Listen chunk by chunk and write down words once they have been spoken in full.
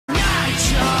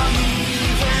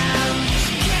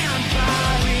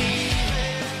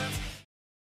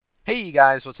Hey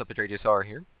guys, what's up? It's RagesSorrow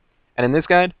here, and in this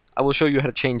guide, I will show you how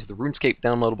to change the RuneScape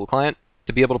downloadable client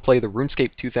to be able to play the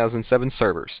RuneScape 2007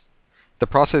 servers. The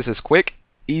process is quick,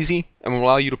 easy, and will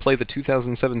allow you to play the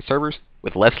 2007 servers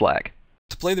with less lag.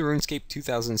 To play the RuneScape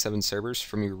 2007 servers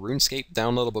from your RuneScape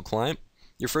downloadable client,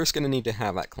 you're first going to need to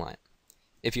have that client.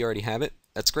 If you already have it,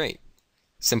 that's great.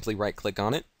 Simply right-click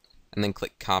on it, and then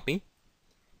click Copy.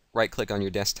 Right-click on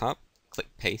your desktop, click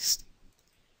Paste.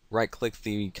 Right-click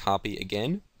the copy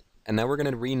again, and now we're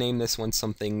going to rename this one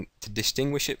something to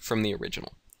distinguish it from the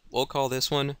original. We'll call this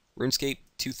one RuneScape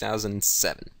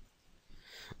 2007.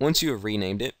 Once you have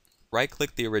renamed it,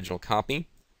 right-click the original copy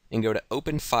and go to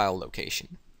Open File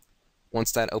Location.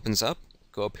 Once that opens up,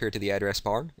 go up here to the address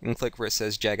bar and click where it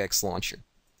says Jagex Launcher.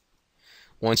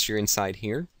 Once you're inside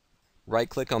here,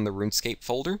 right-click on the RuneScape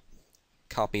folder,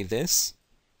 copy this,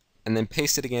 and then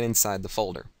paste it again inside the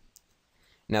folder.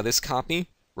 Now this copy,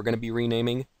 we're going to be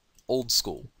renaming Old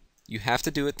School. You have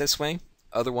to do it this way,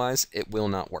 otherwise it will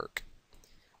not work.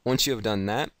 Once you have done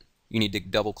that, you need to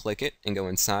double click it and go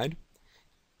inside.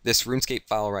 This RuneScape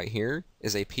file right here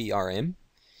is a PRM.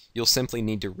 You'll simply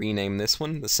need to rename this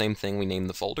one the same thing we named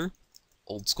the folder,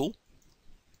 Old School.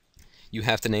 You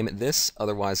have to name it this,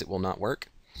 otherwise it will not work.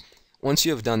 Once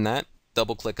you have done that,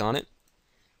 double click on it.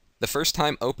 The first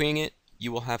time opening it,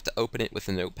 you will have to open it with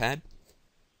a notepad.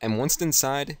 And once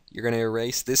inside, you're going to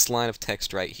erase this line of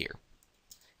text right here.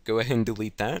 Go ahead and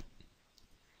delete that,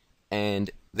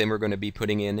 and then we're going to be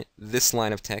putting in this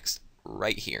line of text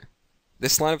right here.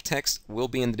 This line of text will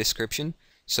be in the description,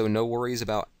 so no worries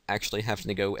about actually having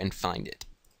to go and find it.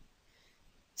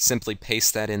 Simply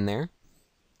paste that in there,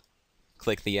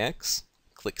 click the X,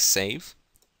 click Save,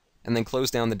 and then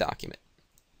close down the document.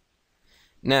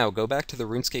 Now go back to the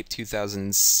RuneScape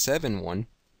 2007 one,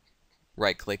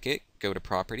 right-click it, go to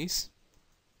Properties,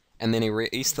 and then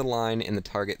erase the line in the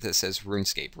target that says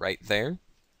RuneScape right there,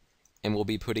 and we'll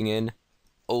be putting in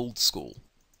Old School.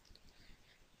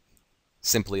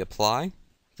 Simply apply,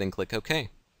 then click OK.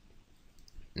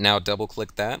 Now double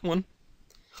click that one,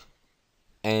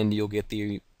 and you'll get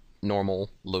the normal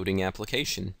loading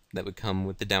application that would come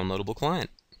with the downloadable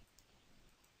client.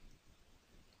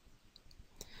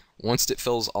 Once it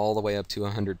fills all the way up to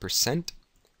 100%,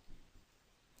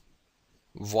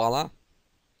 voila!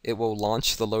 It will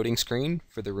launch the loading screen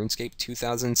for the RuneScape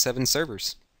 2007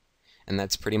 servers. And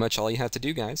that's pretty much all you have to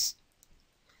do, guys.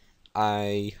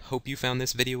 I hope you found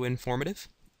this video informative.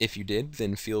 If you did,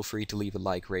 then feel free to leave a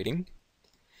like rating.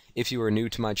 If you are new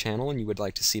to my channel and you would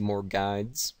like to see more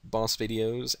guides, boss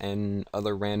videos, and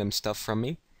other random stuff from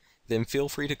me, then feel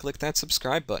free to click that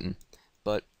subscribe button.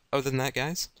 But other than that,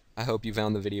 guys, I hope you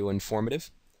found the video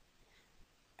informative.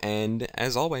 And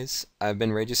as always, I've been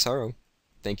RagesSorrow.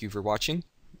 Thank you for watching,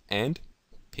 and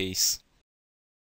peace.